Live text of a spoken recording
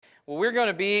Well, we're going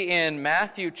to be in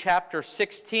Matthew chapter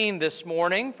 16 this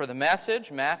morning for the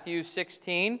message, Matthew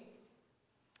 16.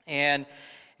 And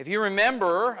if you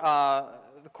remember,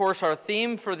 of course, our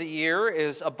theme for the year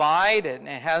is abide, and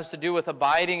it has to do with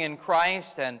abiding in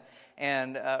Christ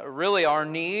and really our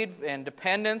need and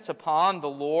dependence upon the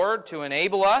Lord to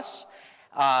enable us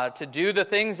to do the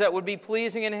things that would be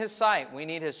pleasing in His sight. We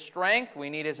need His strength, we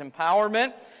need His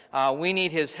empowerment, we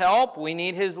need His help, we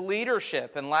need His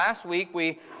leadership. And last week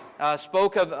we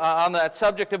spoke of on that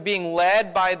subject of being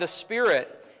led by the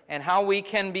Spirit and how we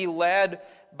can be led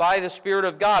by the Spirit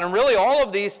of God. And really all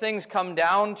of these things come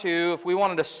down to, if we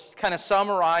wanted to kind of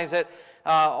summarize it,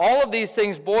 all of these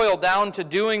things boil down to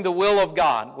doing the will of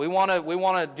God. We want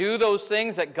to do those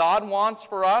things that God wants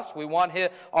for us. We want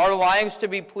our lives to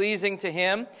be pleasing to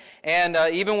Him. And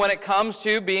even when it comes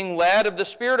to being led of the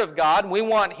Spirit of God, we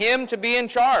want Him to be in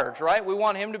charge, right? We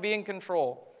want Him to be in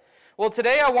control. Well,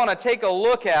 today I want to take a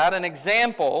look at an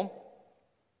example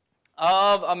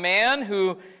of a man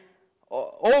who,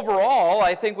 overall,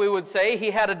 I think we would say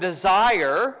he had a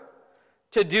desire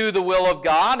to do the will of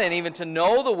God and even to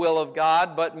know the will of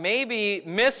God, but maybe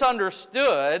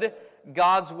misunderstood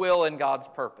God's will and God's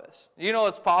purpose. You know,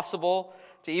 it's possible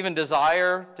to even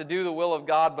desire to do the will of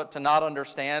God, but to not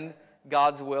understand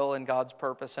God's will and God's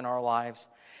purpose in our lives.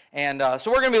 And so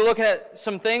we're going to be looking at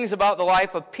some things about the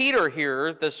life of Peter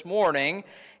here this morning,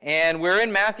 and we're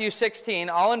in Matthew 16.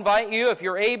 I'll invite you, if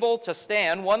you're able, to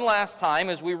stand one last time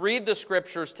as we read the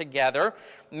Scriptures together.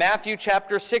 Matthew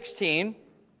chapter 16.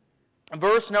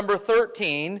 Verse number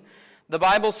 13, the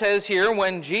Bible says here,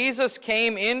 when Jesus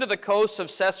came into the coasts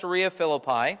of Caesarea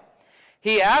Philippi,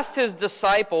 He asked His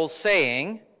disciples,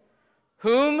 saying,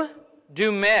 Whom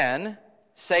do men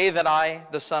say that I,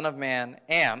 the Son of Man,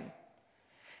 am?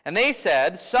 And they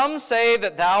said, Some say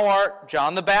that thou art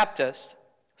John the Baptist,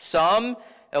 some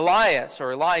Elias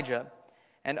or Elijah,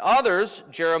 and others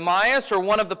Jeremias or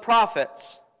one of the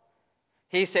prophets.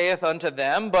 He saith unto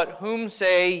them, But whom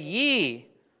say ye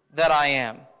that I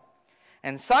am?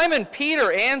 And Simon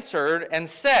Peter answered and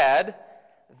said,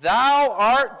 Thou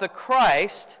art the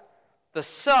Christ, the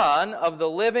Son of the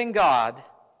living God.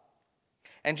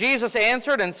 And Jesus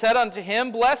answered and said unto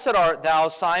him, Blessed art thou,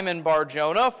 Simon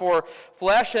Bar-Jonah, for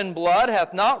flesh and blood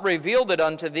hath not revealed it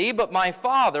unto thee, but my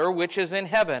Father which is in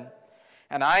heaven.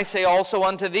 And I say also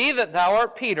unto thee that thou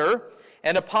art Peter,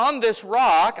 and upon this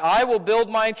rock I will build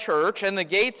my church, and the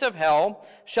gates of hell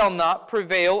shall not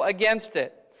prevail against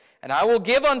it. And I will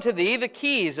give unto thee the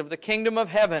keys of the kingdom of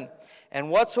heaven. And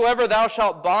whatsoever thou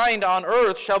shalt bind on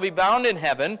earth shall be bound in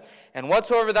heaven, and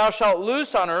whatsoever thou shalt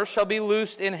loose on earth shall be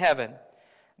loosed in heaven.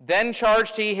 Then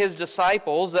charged he his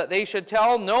disciples that they should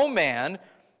tell no man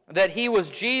that he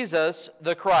was Jesus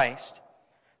the Christ.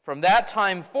 From that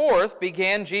time forth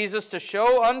began Jesus to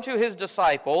show unto his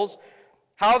disciples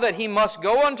how that he must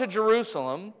go unto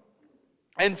Jerusalem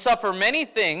and suffer many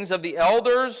things of the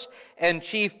elders and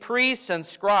chief priests and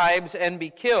scribes, and be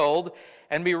killed,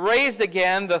 and be raised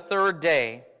again the third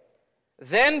day.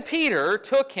 Then Peter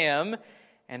took him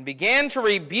and began to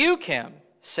rebuke him,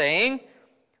 saying,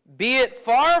 Be it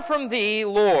far from thee,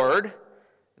 Lord,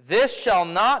 this shall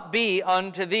not be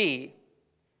unto thee.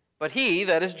 But he,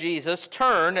 that is Jesus,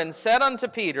 turned and said unto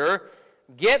Peter,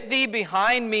 Get thee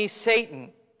behind me,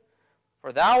 Satan,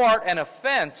 for thou art an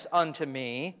offense unto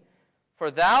me, for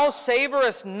thou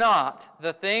savorest not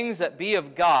the things that be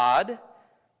of God,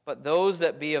 but those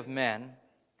that be of men.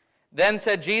 Then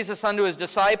said Jesus unto his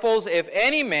disciples, If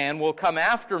any man will come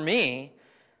after me,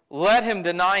 let him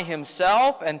deny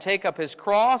himself, and take up his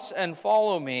cross, and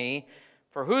follow me.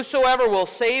 For whosoever will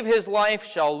save his life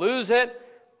shall lose it,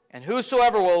 and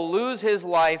whosoever will lose his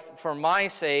life for my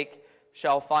sake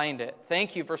shall find it.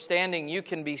 Thank you for standing. You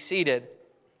can be seated.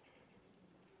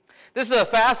 This is a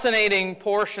fascinating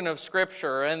portion of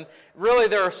Scripture, and really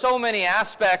there are so many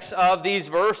aspects of these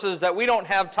verses that we don't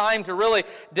have time to really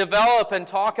develop and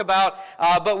talk about,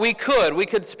 but we could. We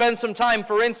could spend some time,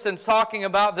 for instance, talking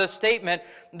about the statement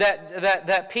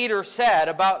that Peter said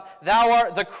about, Thou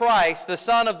art the Christ, the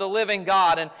Son of the living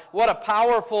God, and what a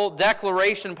powerful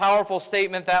declaration, powerful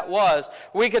statement that was.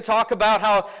 We could talk about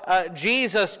how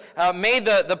Jesus made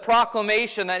the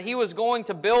proclamation that He was going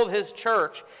to build His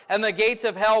church, and the gates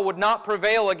of hell would not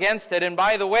prevail against it. And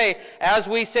by the way, as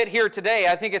we sit here today,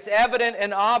 I think it's evident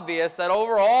and obvious that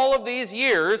over all of these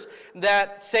years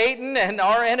that Satan and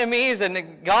our enemies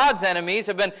and God's enemies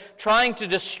have been trying to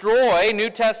destroy New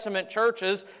Testament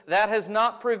churches. That has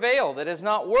not prevailed. It has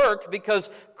not worked because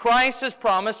Christ has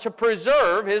promised to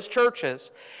preserve His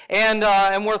churches. And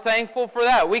we're thankful for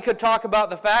that. We could talk about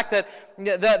the fact that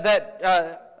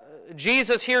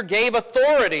Jesus here gave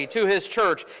authority to his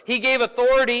church. He gave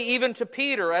authority even to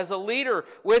Peter as a leader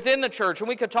within the church. And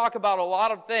we could talk about a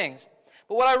lot of things.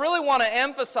 But what I really want to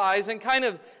emphasize and kind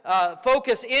of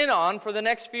focus in on for the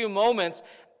next few moments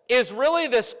is really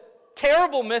this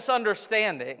terrible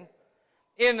misunderstanding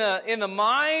in the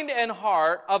mind and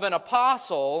heart of an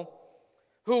apostle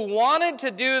who wanted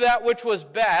to do that which was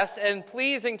best and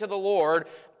pleasing to the Lord,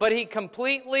 but he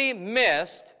completely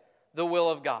missed the will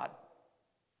of God.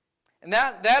 And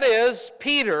that is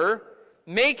Peter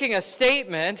making a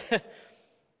statement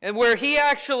and where he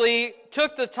actually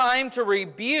took the time to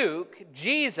rebuke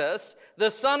Jesus,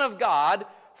 the Son of God,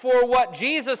 for what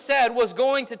Jesus said was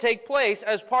going to take place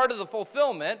as part of the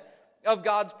fulfillment of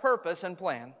God's purpose and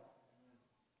plan.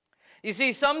 You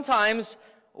see, sometimes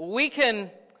we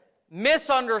can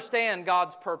misunderstand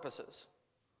God's purposes.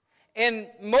 And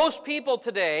most people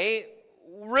today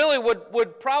really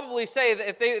would probably say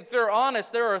that if they're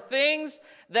honest, there are things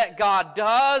that God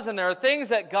does and there are things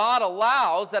that God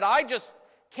allows that I just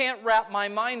can't wrap my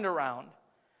mind around.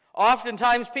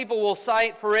 Oftentimes people will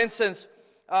cite, for instance,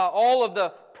 all of the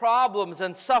problems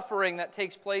and suffering that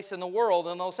takes place in the world,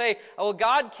 and they'll say, well,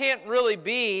 God can't really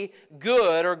be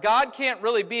good, or God can't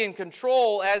really be in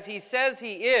control as he says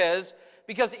he is,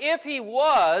 because if he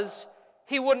was,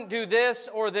 he wouldn't do this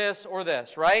or this or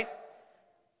this, right?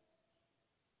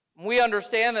 We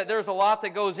understand that there's a lot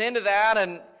that goes into that,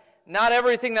 and not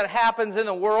everything that happens in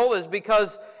the world is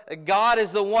because God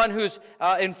is the one who's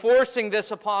enforcing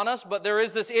this upon us, but there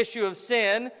is this issue of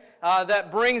sin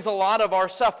that brings a lot of our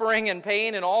suffering and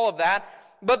pain and all of that.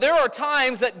 But there are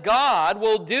times that God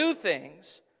will do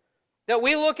things that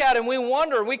we look at and we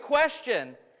wonder and we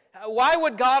question, why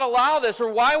would God allow this,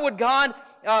 or why would God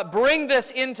bring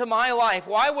this into my life?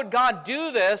 Why would God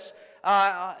do this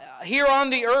here on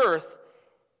the earth?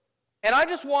 And I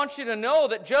just want you to know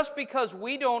that just because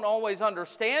we don't always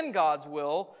understand God's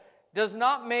will does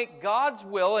not make God's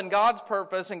will and God's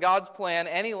purpose and God's plan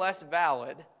any less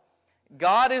valid.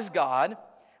 God is God.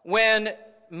 When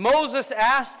Moses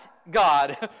asked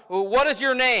God, what is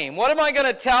your name? What am I going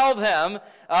to tell them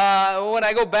when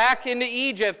I go back into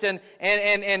Egypt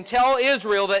and tell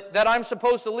Israel that I'm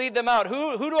supposed to lead them out?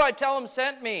 Who do I tell them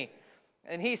sent me?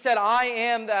 And he said, I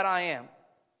am that I am.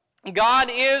 God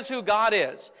is who God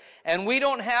is. And we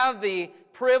don't have the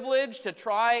privilege to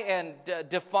try and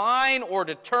define or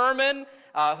determine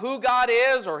who God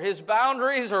is or his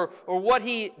boundaries or what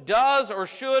he does or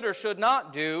should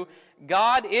not do.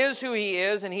 God is who he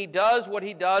is, and he does what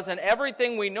he does, and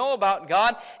everything we know about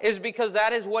God is because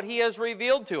that is what he has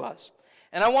revealed to us.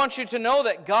 And I want you to know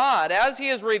that God, as he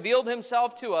has revealed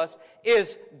himself to us,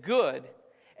 is good,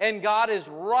 and God is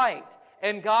right,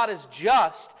 and God is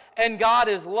just, and God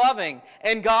is loving,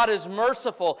 and God is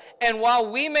merciful. And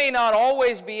while we may not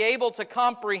always be able to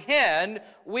comprehend,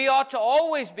 we ought to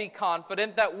always be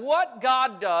confident that what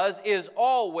God does is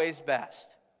always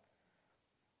best.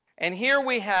 And here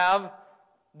we have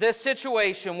this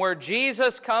situation where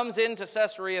Jesus comes into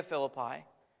Caesarea Philippi.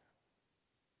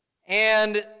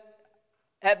 And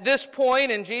at this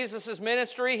point in Jesus'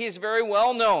 ministry, he's very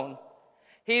well known.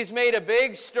 He's made a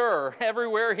big stir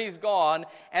everywhere he's gone,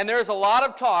 and there's a lot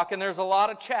of talk and there's a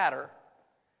lot of chatter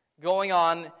going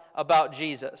on about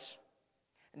Jesus.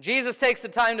 And Jesus takes the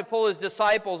time to pull his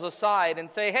disciples aside and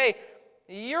say, hey,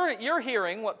 you're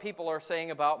hearing what people are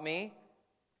saying about me.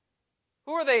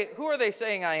 Who are they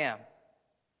saying I am?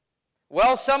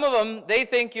 Well, some of them, they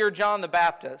think you're John the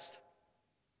Baptist.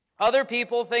 Other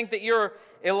people think that you're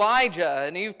Elijah,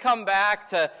 and you've come back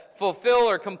to fulfill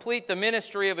or complete the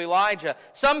ministry of Elijah.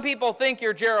 Some people think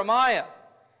you're Jeremiah,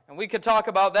 and we could talk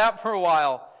about that for a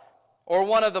while, or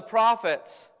one of the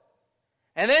prophets.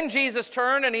 And then Jesus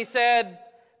turned and he said,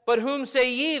 but whom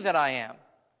say ye that I am?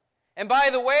 And by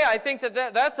the way, I think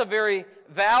that's a very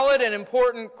valid and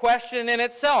important question in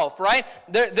itself, right?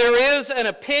 There is an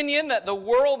opinion that the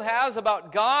world has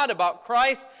about God, about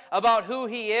Christ, about who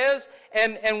he is,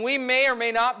 and we may or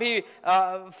may not be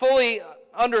fully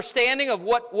understanding of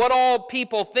what all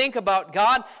people think about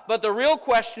God, but the real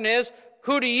question is,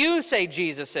 who do you say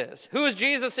Jesus is? Who is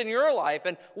Jesus in your life,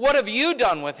 and what have you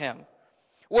done with him?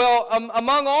 Well,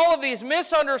 among all of these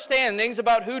misunderstandings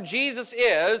about who Jesus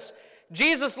is,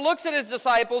 Jesus looks at his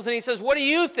disciples and he says, what do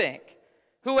you think?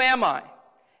 Who am I?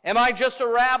 Am I just a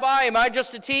rabbi? Am I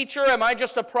just a teacher? Am I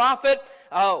just a prophet?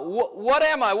 What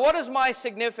am I? What is my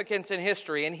significance in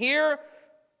history? And here,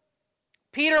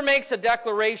 Peter makes a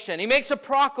declaration. He makes a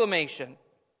proclamation.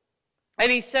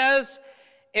 And he says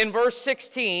in verse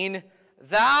 16,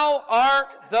 thou art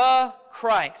the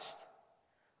Christ.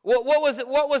 What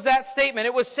was that statement?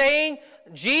 It was saying,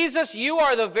 Jesus, you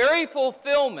are the very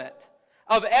fulfillment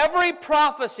of every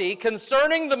prophecy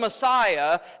concerning the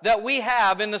Messiah that we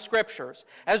have in the Scriptures.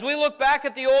 As we look back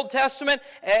at the Old Testament,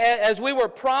 as we were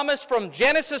promised from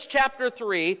Genesis chapter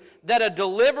 3 that a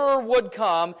deliverer would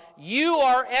come, you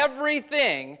are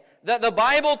everything that the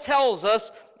Bible tells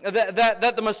us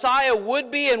that the Messiah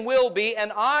would be and will be,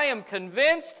 and I am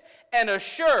convinced and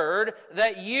assured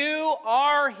that you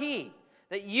are He,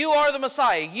 that you are the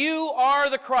Messiah, you are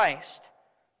the Christ.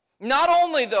 Not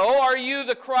only, though, are you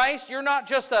the Christ, you're not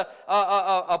just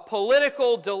a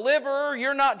political deliverer,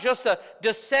 you're not just a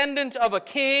descendant of a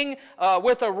king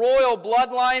with a royal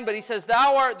bloodline, but he says,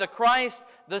 thou art the Christ,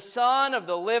 the Son of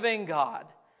the living God.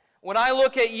 When I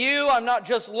look at you, I'm not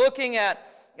just looking at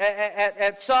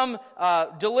some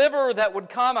deliverer that would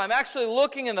come. I'm actually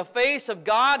looking in the face of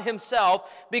God Himself,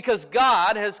 because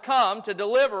God has come to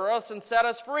deliver us and set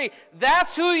us free.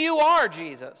 That's who you are,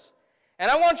 Jesus. And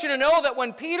I want you to know that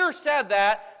when Peter said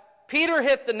that, Peter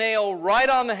hit the nail right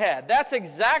on the head. That's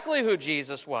exactly who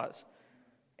Jesus was.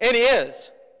 It is.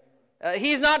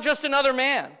 He's not just another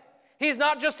man. He's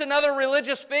not just another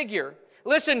religious figure.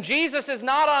 Listen, Jesus is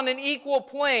not on an equal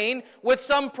plane with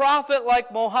some prophet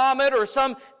like Muhammad or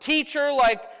some teacher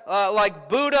like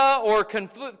Buddha or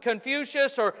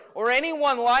Confucius or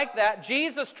anyone like that.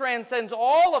 Jesus transcends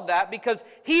all of that because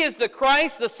He is the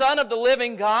Christ, the Son of the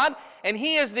living God, and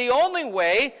He is the only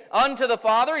way unto the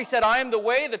Father. He said, I am the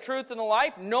way, the truth, and the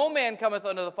life. No man cometh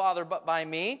unto the Father but by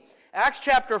me. Acts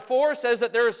chapter 4 says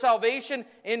that there is salvation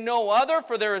in no other,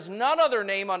 for there is none other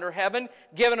name under heaven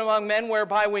given among men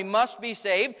whereby we must be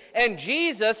saved. And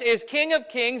Jesus is King of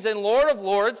kings and Lord of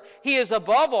lords. He is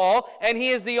above all, and He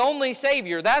is the only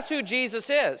Savior. That's who Jesus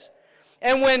is.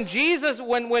 And when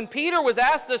Peter was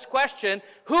asked this question,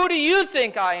 who do you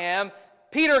think I am?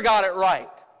 Peter got it right.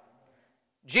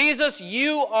 Jesus,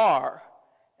 you are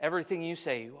everything you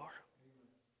say you are.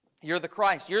 You're the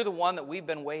Christ. You're the one that we've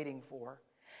been waiting for.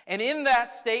 And in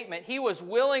that statement, he was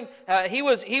willing. He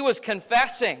was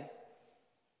confessing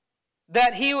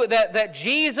that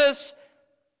Jesus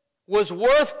was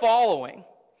worth following.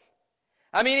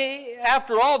 I mean,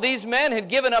 after all, these men had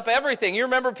given up everything. You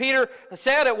remember Peter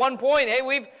said at one point, "Hey,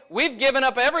 we've given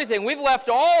up everything. We've left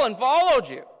all and followed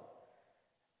you."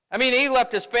 I mean, he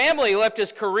left his family, he left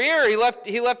his career, he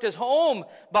left his home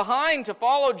behind to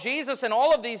follow Jesus, and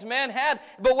all of these men had.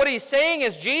 But what he's saying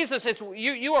is, Jesus,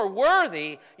 you are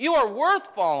worthy, you are worth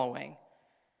following.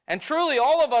 And truly,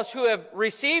 all of us who have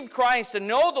received Christ and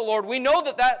know the Lord, we know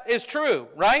that that is true,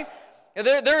 right?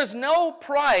 There is no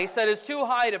price that is too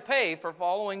high to pay for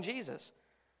following Jesus.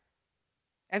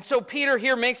 And so Peter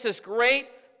here makes this great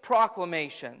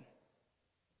proclamation.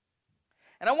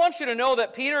 And I want you to know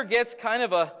that Peter gets kind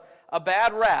of a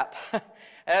bad rap.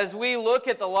 As we look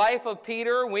at the life of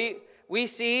Peter, we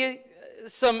see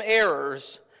some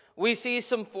errors. We see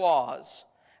some flaws.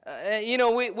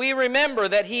 We remember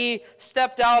that he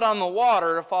stepped out on the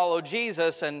water to follow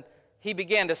Jesus, and he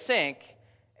began to sink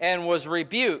and was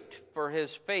rebuked for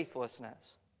his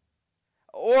faithlessness.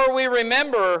 Or we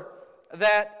remember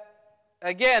that,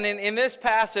 again, in this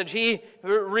passage, he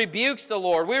rebukes the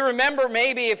Lord. We remember,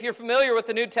 maybe, if you're familiar with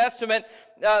the New Testament,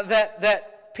 that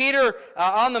Peter,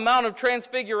 on the Mount of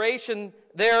Transfiguration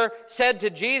there, said to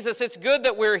Jesus, it's good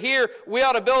that we're here. We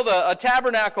ought to build a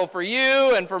tabernacle for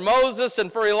you and for Moses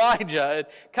and for Elijah.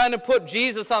 It kind of put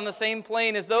Jesus on the same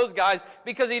plane as those guys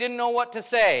because he didn't know what to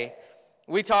say.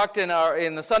 We talked in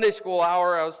the Sunday school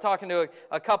hour, I was talking to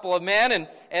a couple of men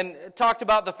and talked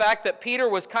about the fact that Peter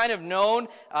was kind of known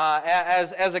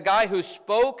as a guy who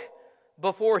spoke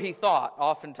before he thought,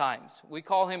 oftentimes. We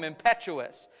call him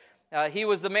impetuous. He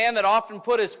was the man that often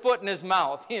put his foot in his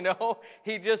mouth,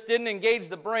 He just didn't engage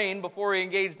the brain before he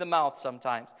engaged the mouth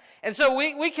sometimes. And so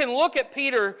we can look at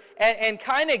Peter and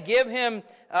kind of give him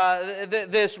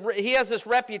he has this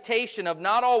reputation of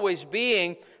not always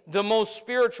being the most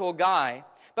spiritual guy.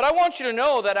 But I want you to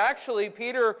know that actually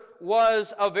Peter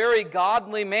was a very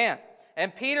godly man.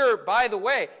 And Peter, by the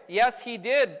way, yes, he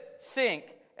did sink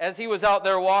as he was out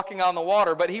there walking on the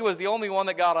water, but he was the only one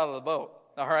that got out of the boat.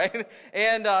 All right?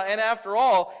 And after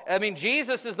all, I mean,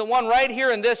 Jesus is the one right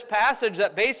here in this passage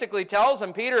that basically tells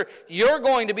him, Peter, you're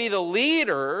going to be the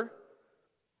leader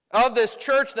of this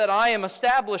church that I am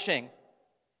establishing.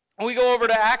 We go over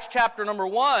to Acts chapter number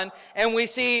 1, and we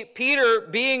see Peter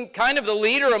being kind of the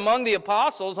leader among the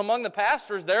apostles, among the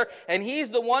pastors there, and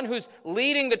he's the one who's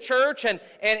leading the church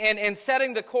and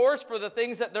setting the course for the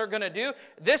things that they're going to do.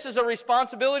 This is a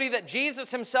responsibility that Jesus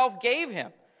himself gave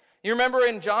him. You remember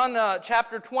in John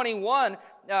chapter 21,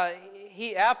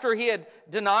 after he had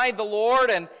denied the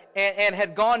Lord and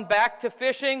had gone back to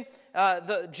fishing,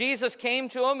 Jesus came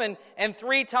to him, and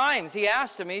 3 times he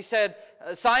asked him, he said,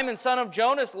 Simon, son of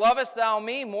Jonas, lovest thou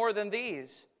me more than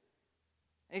these?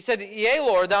 And he said, Yea,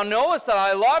 Lord, thou knowest that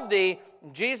I love thee.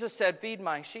 And Jesus said, Feed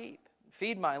my sheep,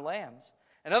 feed my lambs.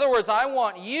 In other words, I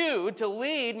want you to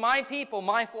lead my people,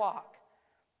 my flock.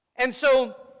 And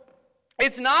so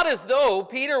it's not as though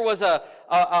Peter was a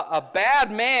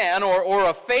bad man or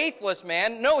a faithless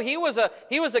man. No, he was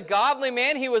a godly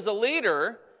man. He was a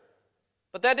leader.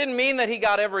 But that didn't mean that he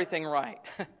got everything right.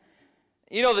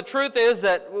 You know, the truth is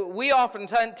that we often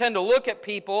tend to look at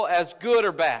people as good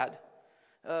or bad,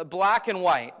 black and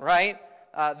white, right?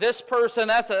 This person,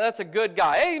 that's a good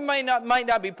guy. Hey, he might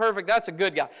not be perfect. That's a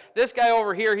good guy. This guy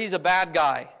over here, he's a bad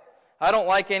guy. I don't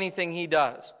like anything he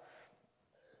does.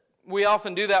 We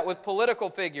often do that with political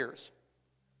figures.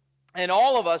 And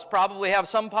all of us probably have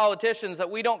some politicians that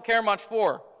we don't care much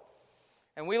for.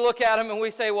 And we look at him and we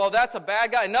say, well, that's a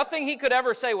bad guy. Nothing he could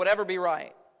ever say would ever be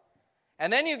right.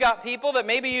 And then you got people that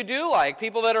maybe you do like,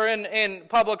 people that are in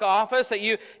public office, that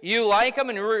you like them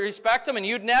and you respect them, and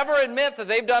you'd never admit that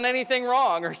they've done anything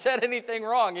wrong or said anything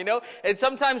wrong, you know? And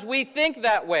sometimes we think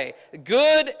that way,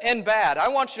 good and bad. I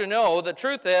want you to know the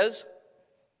truth is,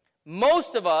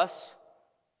 most of us,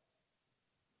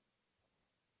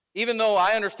 even though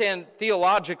I understand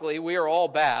theologically we are all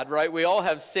bad, right? We all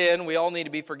have sin, we all need to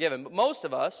be forgiven. But most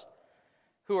of us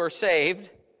who are saved,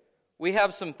 we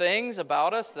have some things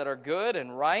about us that are good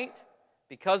and right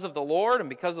because of the Lord and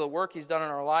because of the work He's done in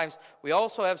our lives. We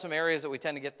also have some areas that we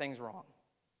tend to get things wrong.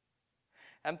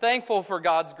 I'm thankful for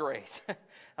God's grace.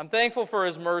 I'm thankful for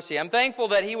His mercy. I'm thankful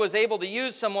that He was able to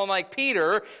use someone like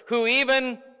Peter, who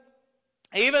even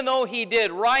though he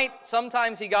did right,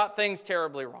 sometimes he got things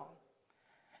terribly wrong.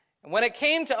 And when it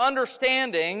came to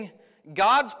understanding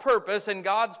God's purpose and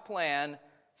God's plan,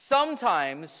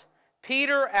 sometimes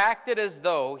Peter acted as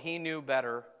though he knew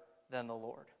better than the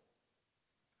Lord.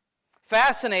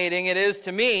 Fascinating it is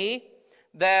to me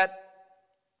that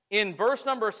in verse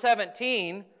number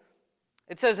 17,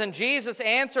 it says, And Jesus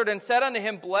answered and said unto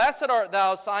him, Blessed art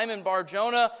thou, Simon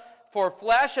Bar-Jonah, for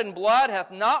flesh and blood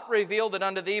hath not revealed it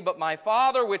unto thee, but my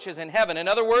Father which is in heaven. In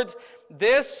other words,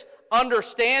 this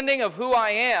understanding of who I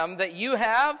am that you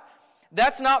have,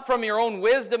 that's not from your own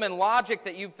wisdom and logic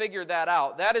that you've figured that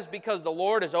out. That is because the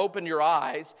Lord has opened your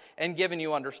eyes and given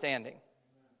you understanding.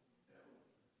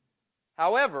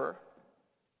 However,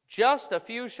 just a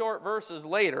few short verses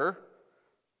later,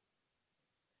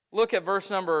 look at verse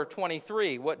number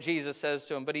 23, what Jesus says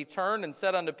to him. But he turned and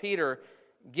said unto Peter,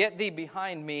 Get thee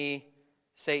behind me,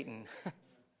 Satan.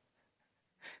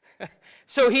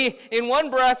 So he, in one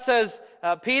breath, says,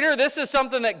 Peter, this is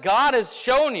something that God has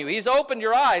shown you. He's opened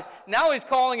your eyes. Now he's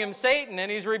calling him Satan and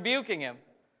he's rebuking him.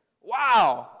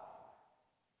 Wow.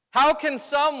 How can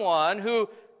someone who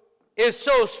is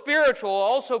so spiritual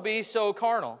also be so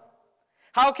carnal?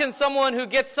 How can someone who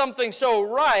gets something so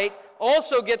right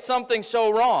also get something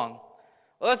so wrong?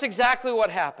 Well, that's exactly what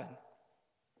happened.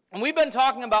 And we've been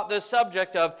talking about this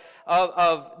subject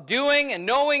of doing and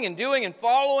knowing and doing and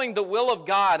following the will of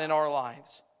God in our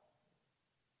lives.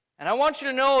 And I want you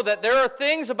to know that there are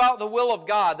things about the will of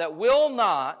God that will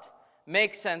not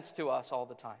make sense to us all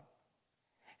the time.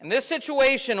 And this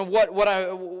situation of what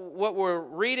we're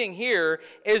reading here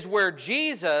is where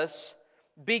Jesus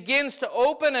begins to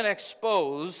open and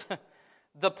expose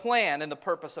the plan and the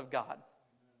purpose of God.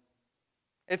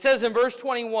 It says in verse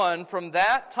 21, From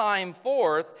that time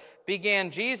forth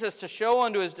began Jesus to show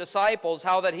unto his disciples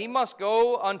how that he must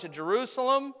go unto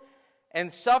Jerusalem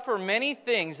and suffer many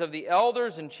things of the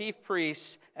elders and chief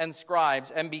priests and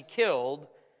scribes, and be killed,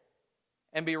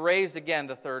 and be raised again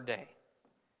the third day.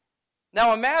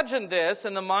 Now imagine this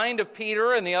in the mind of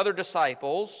Peter and the other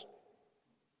disciples,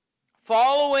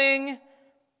 following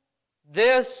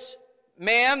this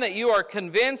man that you are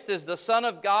convinced is the Son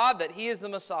of God, that he is the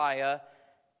Messiah,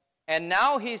 and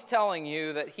now he's telling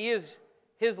you that his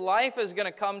life is going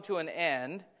to come to an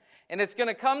end, and it's going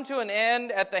to come to an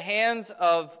end at the hands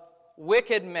of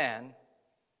wicked men,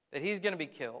 that he's going to be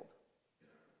killed.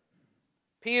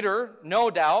 Peter, no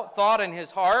doubt, thought in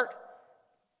his heart,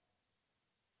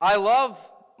 I love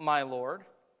my Lord.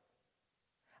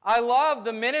 I love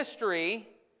the ministry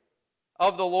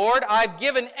of the Lord. I've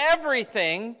given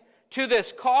everything to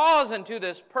this cause and to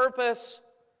this purpose.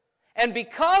 And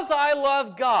because I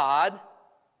love God,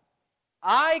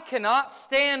 I cannot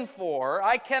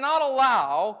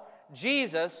allow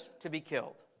Jesus to be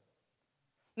killed.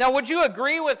 Now, would you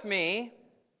agree with me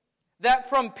that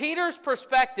from Peter's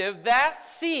perspective, that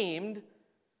seemed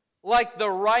like the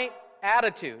right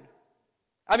attitude?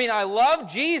 I mean, I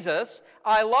love Jesus,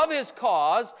 I love His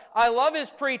cause, I love His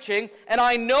preaching, and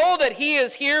I know that He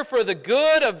is here for the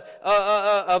good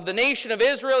of the nation of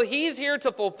Israel. He's here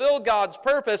to fulfill God's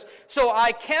purpose, so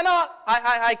I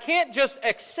can't just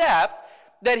accept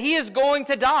that He is going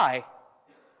to die.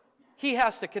 He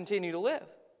has to continue to live.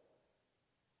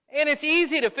 And it's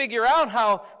easy to figure out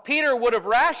how Peter would have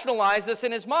rationalized this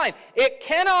in his mind. It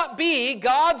cannot be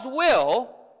God's will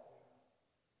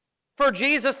for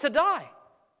Jesus to die.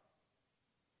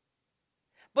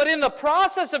 But in the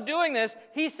process of doing this,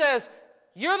 he says,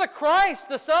 you're the Christ,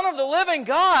 the Son of the living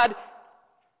God.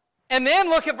 And then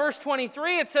look at verse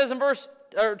 23. It says in verse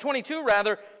 22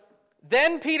 rather,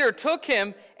 then Peter took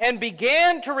him and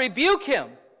began to rebuke him.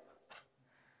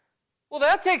 Well,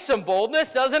 that takes some boldness,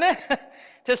 doesn't it?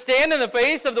 To stand in the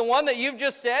face of the one that you've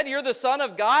just said, you're the Son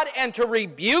of God, and to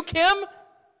rebuke him,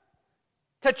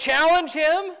 to challenge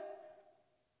him.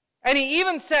 And he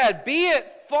even said, be it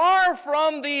far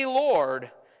from thee,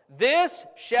 Lord, this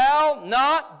shall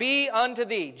not be unto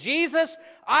thee. Jesus,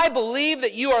 I believe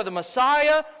that you are the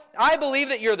Messiah. I believe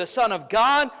that you're the Son of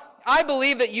God. I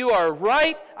believe that you are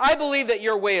right. I believe that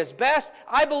your way is best.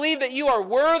 I believe that you are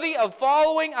worthy of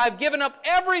following. I've given up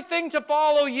everything to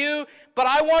follow you, but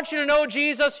I want you to know,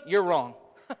 Jesus, you're wrong.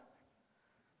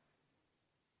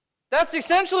 That's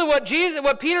essentially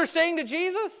what Peter's saying to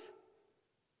Jesus.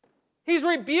 He's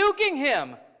rebuking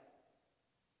him.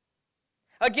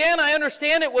 Again, I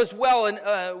understand it was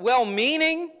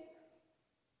well-meaning,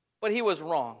 but he was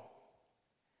wrong.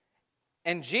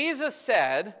 And Jesus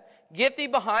said, get thee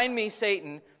behind me,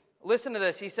 Satan. Listen to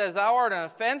this. He says, thou art an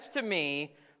offense to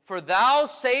me, for thou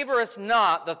savorest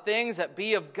not the things that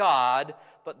be of God,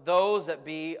 but those that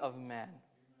be of men.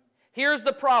 Here's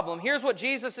the problem. Here's what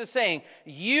Jesus is saying.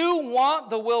 You want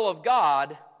the will of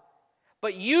God,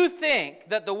 but you think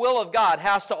that the will of God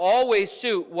has to always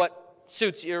fit with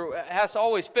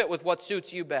what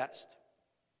suits you best.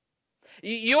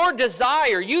 Your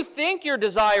desire, you think your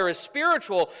desire is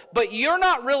spiritual, but you're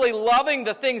not really loving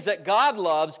the things that God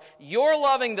loves. You're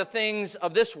loving the things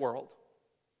of this world.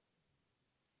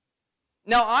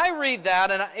 Now, I read that,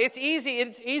 and it's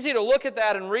easy to look at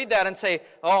that and read that and say,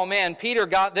 oh man, Peter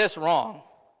got this wrong.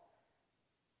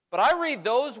 But I read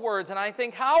those words and I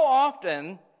think, how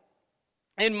often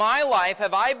in my life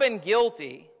have I been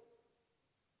guilty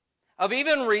of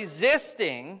even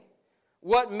resisting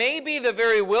what may be the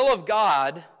very will of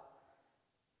God,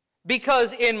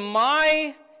 because in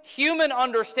my human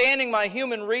understanding, my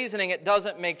human reasoning, it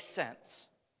doesn't make sense.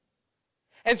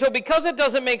 And so because it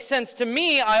doesn't make sense to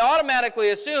me, I automatically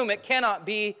assume it cannot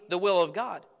be the will of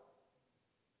God.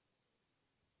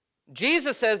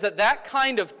 Jesus says that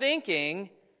kind of thinking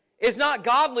is not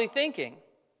godly thinking.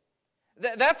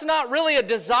 That's not really a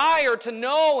desire to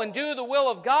know and do the will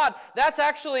of God. That's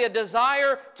actually a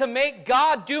desire to make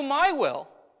God do my will.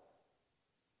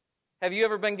 Have you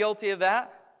ever been guilty of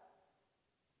that?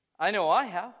 I know I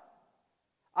have.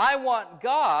 I want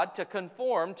God to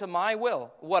conform to my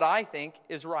will, what I think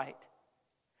is right.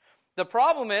 The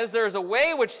problem is, there is a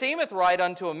way which seemeth right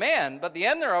unto a man, but the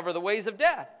end thereof are the ways of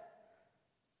death.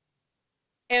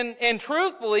 And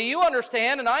truthfully, you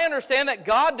understand, and I understand, that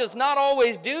God does not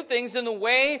always do things in the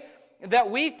way that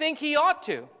we think He ought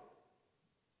to.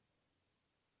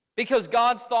 Because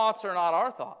God's thoughts are not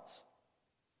our thoughts.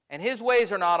 And His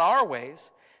ways are not our ways.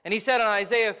 And He said in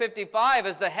Isaiah 55,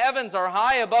 as the heavens are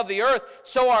high above the earth,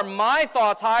 so are my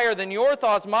thoughts higher than your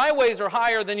thoughts. My ways are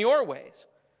higher than your ways.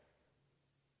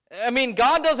 I mean,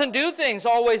 God doesn't do things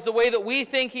always the way that we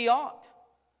think He ought.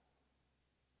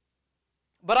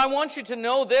 But I want you to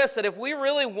know this, that if we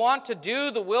really want to do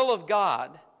the will of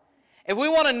God, if we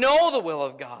want to know the will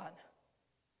of God,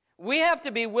 we have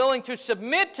to be willing to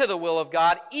submit to the will of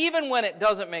God, even when it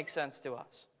doesn't make sense to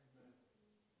us.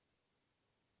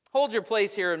 Hold your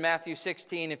place here in Matthew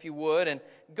 16, if you would, and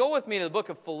go with me to the book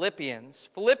of Philippians.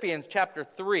 Philippians chapter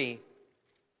 3.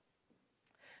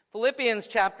 Philippians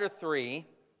chapter 3.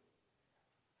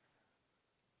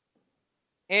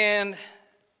 And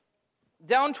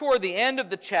down toward the end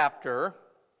of the chapter,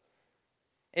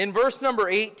 in verse number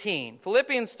 18,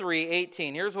 Philippians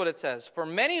 3:18, here's what it says. For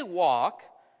many walk,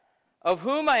 of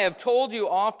whom I have told you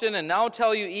often, and now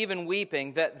tell you even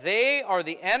weeping, that they are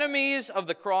the enemies of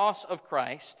the cross of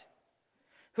Christ,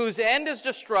 whose end is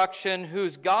destruction,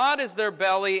 whose God is their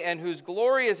belly, and whose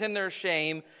glory is in their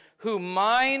shame, who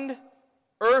mind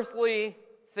earthly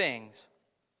things.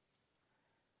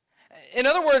 In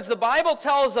other words, the Bible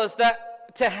tells us that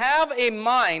to have a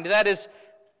mind that is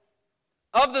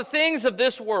of the things of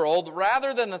this world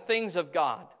rather than the things of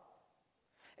God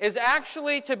is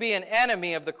actually to be an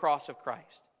enemy of the cross of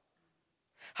Christ.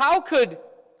 How could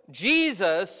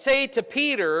Jesus say to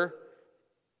Peter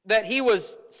that he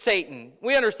was Satan?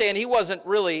 We understand he wasn't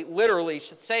really literally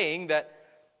saying that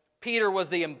Peter was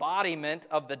the embodiment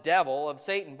of the devil, of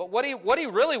Satan. But what he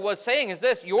really was saying is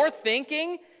this: your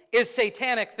thinking is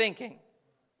satanic thinking.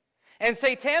 And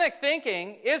satanic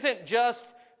thinking isn't just,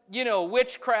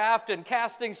 witchcraft and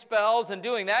casting spells and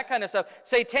doing that kind of stuff.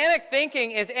 Satanic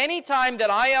thinking is any time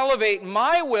that I elevate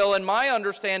my will and my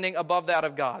understanding above that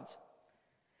of God's.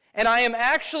 And I am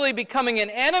actually becoming an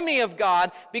enemy of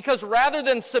God, because rather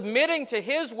than submitting to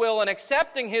His will and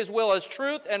accepting His will as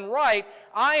truth and right,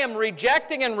 I am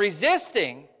rejecting and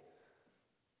resisting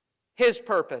His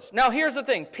purpose. Now here's the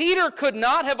thing. Peter could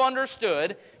not have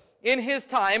understood in his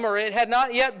time, or it had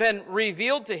not yet been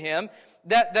revealed to him,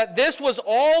 that this was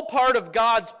all part of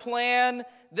God's plan,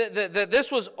 that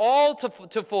this was all to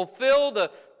fulfill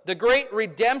the great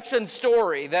redemption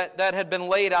story that had been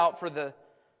laid out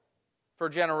for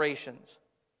generations.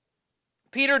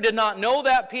 Peter did not know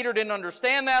that. Peter didn't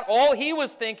understand that. All he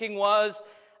was thinking was,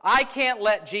 I can't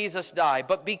let Jesus die.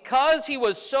 But because he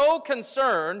was so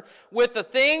concerned with the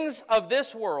things of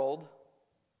this world,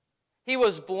 he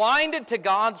was blinded to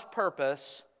God's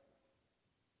purpose,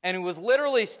 and he was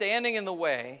literally standing in the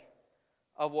way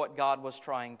of what God was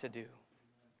trying to do.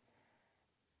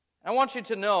 I want you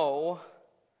to know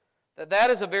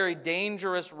that is a very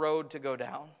dangerous road to go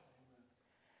down.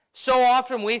 So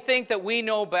often we think that we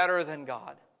know better than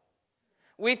God.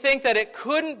 We think that it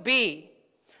couldn't be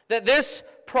that this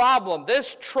problem,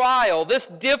 this trial, this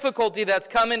difficulty that's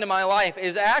come into my life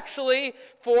is actually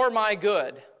for my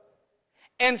good.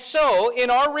 And so, in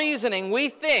our reasoning, we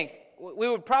think, we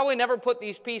would probably never put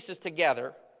these pieces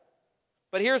together,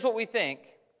 but here's what we think.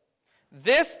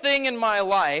 This thing in my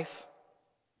life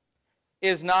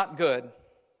is not good.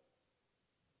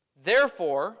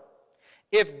 Therefore,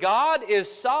 if God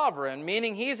is sovereign,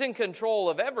 meaning He's in control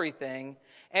of everything,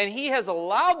 and He has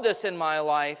allowed this in my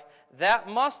life, that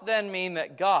must then mean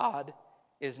that God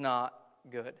is not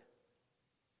good.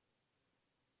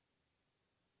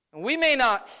 And we may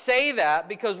not say that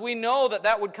because we know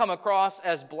that would come across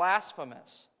as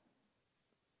blasphemous.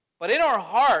 But in our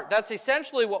heart, that's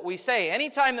essentially what we say.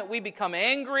 Anytime that we become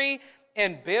angry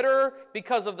and bitter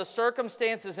because of the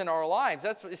circumstances in our lives,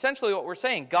 that's essentially what we're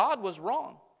saying. God was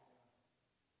wrong.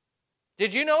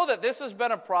 Did you know that this has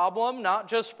been a problem, not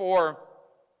just for,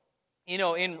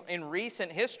 in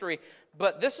recent history,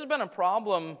 but this has been a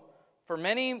problem for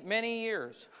many, many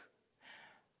years.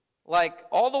 Like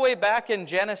all the way back in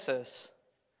Genesis.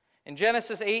 In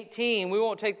Genesis 18, we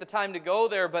won't take the time to go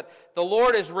there, but the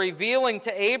Lord is revealing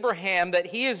to Abraham that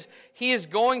He is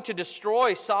going to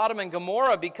destroy Sodom and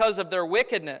Gomorrah because of their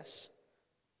wickedness.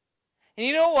 And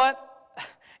you know what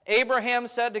Abraham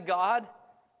said to God?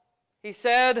 He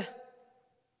said,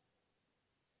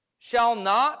 "Shall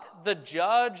not the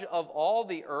judge of all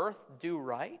the earth do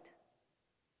right?"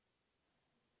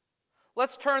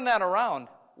 Let's turn that around.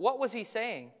 What was he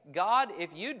saying? God, if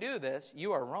you do this,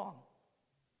 you are wrong.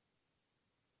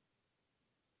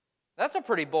 That's a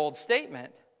pretty bold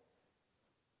statement.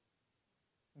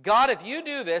 God, if you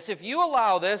do this, if you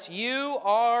allow this, you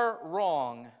are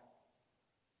wrong.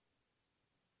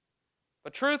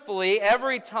 But truthfully,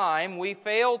 every time we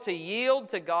fail to yield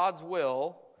to God's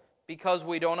will because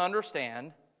we don't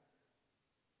understand,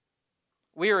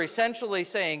 we are essentially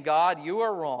saying, God, you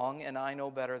are wrong and I know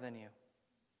better than you.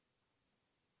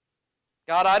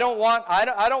 God, I don't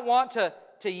want to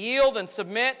yield and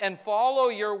submit and follow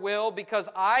your will because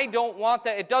I don't want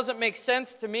that. It doesn't make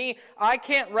sense to me. I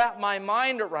can't wrap my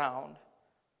mind around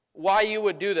why you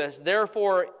would do this.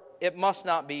 Therefore, it must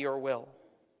not be your will.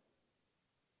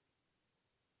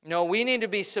 No, we need to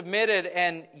be submitted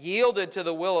and yielded to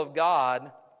the will of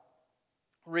God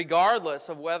regardless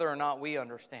of whether or not we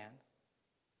understand.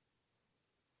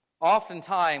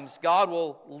 Oftentimes, God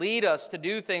will lead us to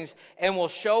do things and will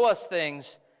show us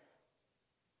things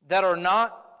that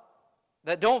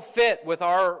don't fit with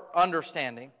our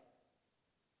understanding.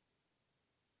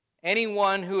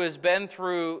 Anyone who has been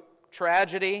through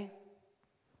tragedy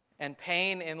and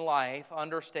pain in life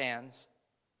understands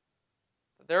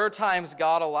that there are times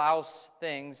God allows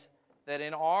things that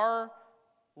in our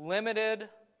limited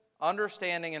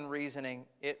understanding and reasoning,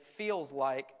 it feels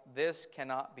like this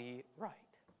cannot be right.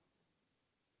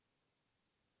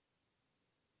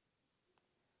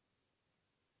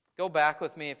 Go back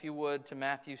with me, if you would, to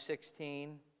Matthew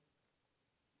 16.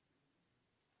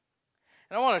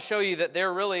 And I want to show you that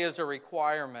there really is a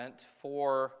requirement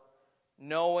for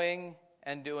knowing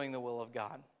and doing the will of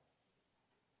God.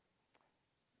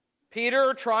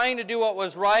 Peter, trying to do what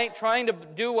was right, trying to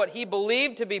do what he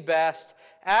believed to be best,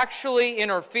 actually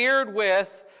interfered with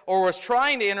or was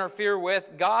trying to interfere with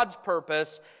God's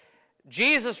purpose.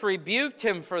 Jesus rebuked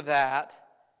him for that.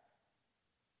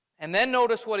 And then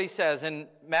notice what he says in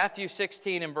Matthew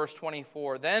 16 and verse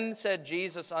 24. Then said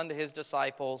Jesus unto his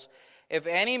disciples, if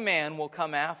any man will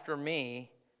come after me,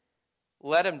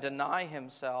 let him deny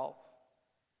himself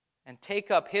and take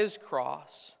up his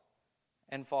cross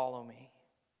and follow me.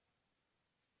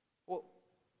 Well,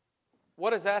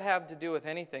 what does that have to do with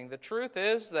anything? The truth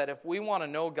is that if we want to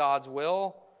know God's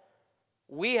will,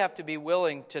 we have to be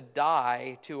willing to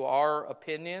die to our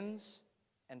opinions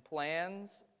and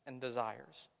plans and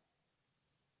desires.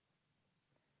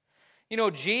 You know,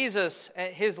 Jesus,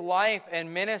 his life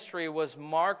and ministry was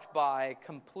marked by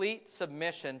complete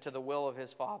submission to the will of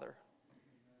his Father.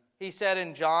 He said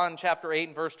in John chapter 8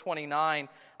 and verse 29,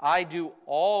 I do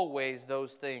always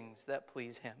those things that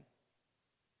please him.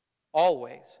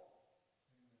 Always.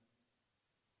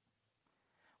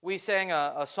 We sang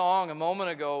a song a moment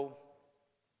ago,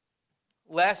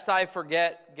 Lest I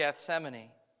Forget Gethsemane.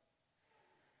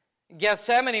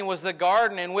 Gethsemane was the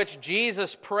garden in which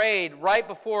Jesus prayed right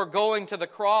before going to the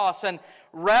cross and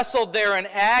wrestled there and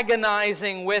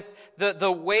agonizing with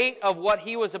the weight of what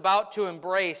he was about to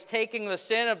embrace, taking the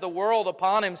sin of the world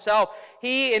upon himself.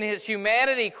 He, in his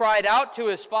humanity, cried out to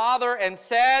his Father and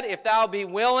said, if thou be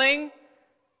willing,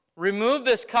 remove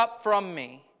this cup from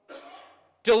me.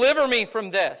 Deliver me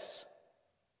from this.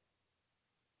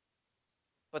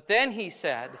 But then he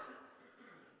said,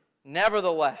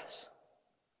 nevertheless,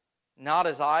 not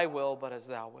as I will, but as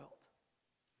thou wilt.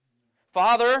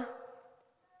 Father,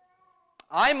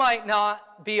 I might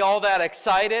not be all that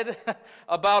excited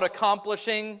about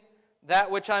accomplishing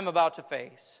that which I'm about to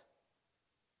face,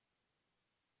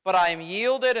 but I am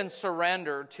yielded and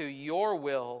surrendered to your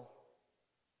will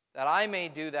that I may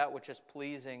do that which is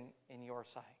pleasing in your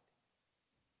sight.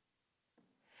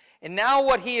 And now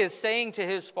what he is saying to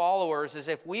his followers is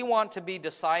if we want to be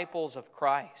disciples of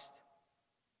Christ,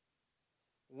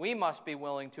 we must be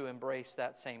willing to embrace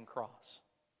that same cross.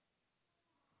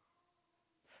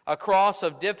 A cross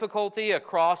of difficulty, a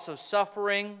cross of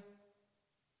suffering.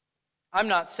 I'm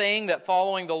not saying that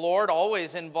following the Lord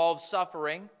always involves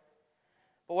suffering.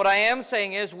 But what I am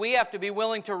saying is we have to be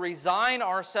willing to resign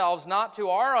ourselves not to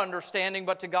our understanding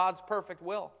but to God's perfect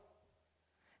will.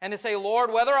 And to say,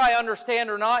 Lord, whether I understand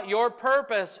or not, your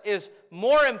purpose is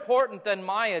more important than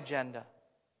my agenda.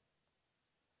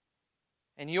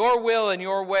 And your will and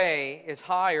your way is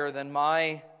higher than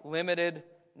my limited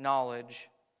knowledge.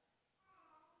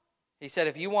 He said,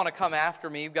 if you want to come after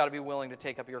me, you've got to be willing to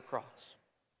take up your cross.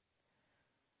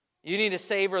 You need to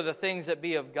savor the things that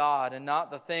be of God and not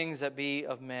the things that be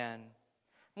of men.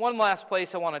 One last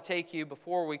place I want to take you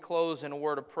before we close in a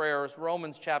word of prayer is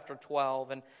Romans chapter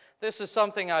 12. And this is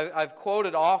something I've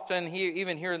quoted often,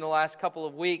 even here in the last couple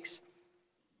of weeks.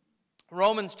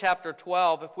 Romans chapter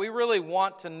 12, if we really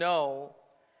want to know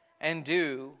and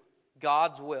do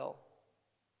God's will,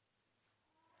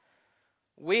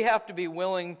 we have to be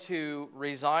willing to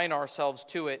resign ourselves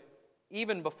to it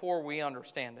even before we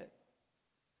understand it.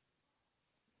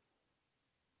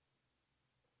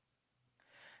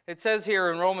 It says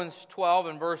here in Romans 12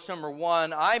 and verse number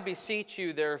 1, I beseech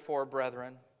you therefore,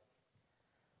 brethren,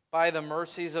 by the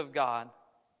mercies of God.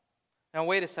 Now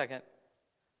wait a second.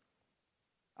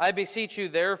 I beseech you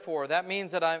therefore. That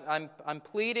means that I'm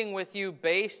pleading with you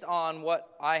based on what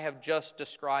I have just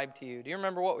described to you. Do you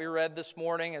remember what we read this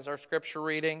morning as our scripture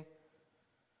reading?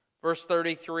 Verse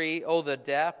 33, oh the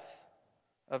depth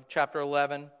of chapter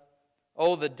 11.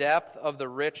 Oh the depth of the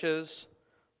riches,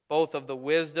 both of the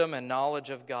wisdom and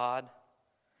knowledge of God.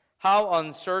 How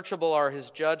unsearchable are his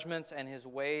judgments and his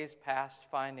ways past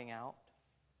finding out.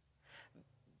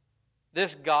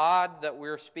 This God that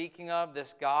we're speaking of,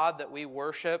 this God that we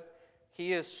worship,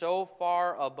 he is so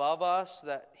far above us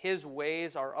that his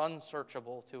ways are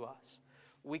unsearchable to us.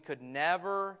 We could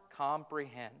never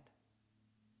comprehend.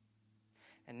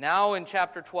 And now in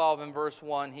chapter 12 and verse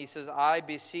 1, he says, I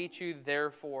beseech you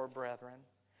therefore, brethren,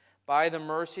 by the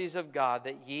mercies of God,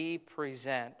 that ye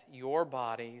present your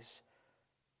bodies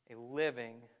a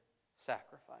living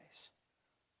sacrifice,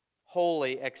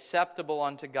 holy, acceptable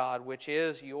unto God, which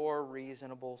is your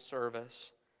reasonable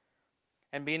service.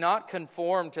 And be not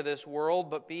conformed to this world,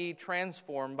 but be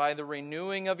transformed by the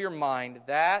renewing of your mind,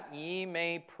 that ye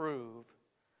may prove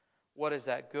what is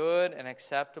that good and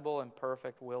acceptable and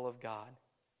perfect will of God.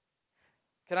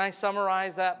 Can I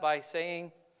summarize that by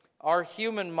saying our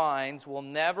human minds will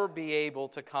never be able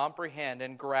to comprehend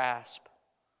and grasp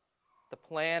the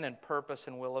plan and purpose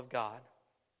and will of God.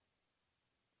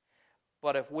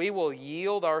 But if we will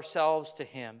yield ourselves to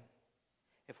him,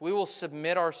 if we will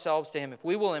submit ourselves to him, if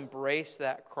we will embrace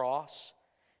that cross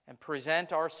and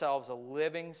present ourselves a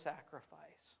living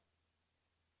sacrifice,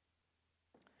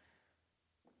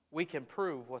 we can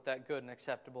prove what that good and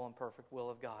acceptable and perfect will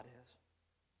of God is.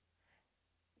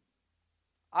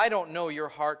 I don't know your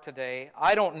heart today.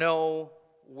 I don't know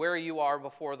where you are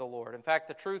before the Lord. In fact,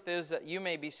 the truth is that you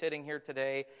may be sitting here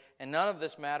today and none of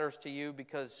this matters to you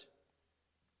because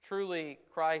truly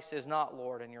Christ is not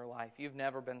Lord in your life. You've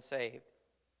never been saved.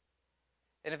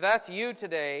 And if that's you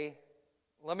today,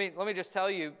 let me just tell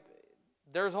you,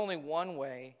 there's only one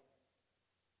way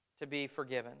to be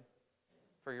forgiven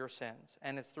for your sins,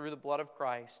 and it's through the blood of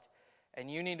Christ, and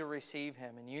you need to receive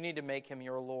Him, and you need to make Him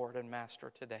your Lord and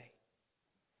Master today.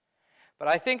 But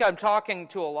I think I'm talking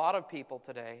to a lot of people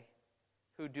today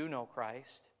who do know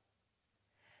Christ,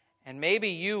 and maybe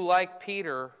you, like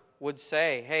Peter, would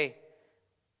say, hey,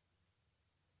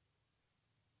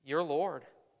 you're Lord.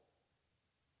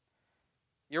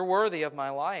 You're worthy of my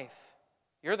life.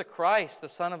 You're the Christ, the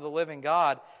Son of the living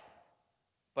God.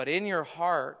 But in your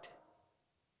heart,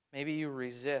 maybe you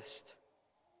resist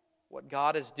what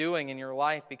God is doing in your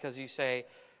life because you say,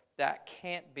 that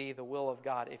can't be the will of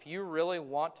God. If you really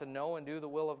want to know and do the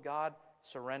will of God,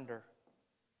 surrender.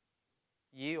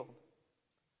 Yield.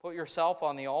 Put yourself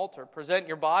on the altar. Present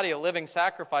your body a living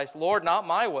sacrifice. Lord, not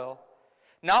my will.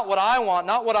 Not what I want,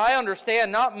 not what I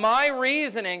understand, not my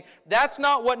reasoning. That's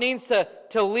not what needs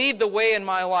to lead the way in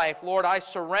my life. Lord, I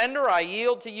surrender, I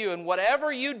yield to you. And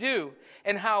whatever you do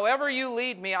and however you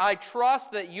lead me, I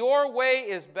trust that your way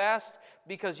is best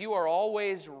because you are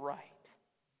always right.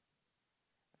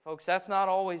 Folks, that's not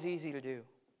always easy to do.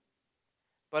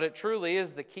 But it truly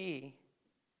is the key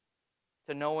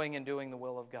to knowing and doing the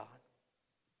will of God.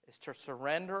 Is to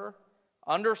surrender,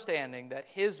 understanding that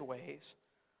His ways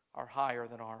are higher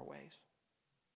than our ways.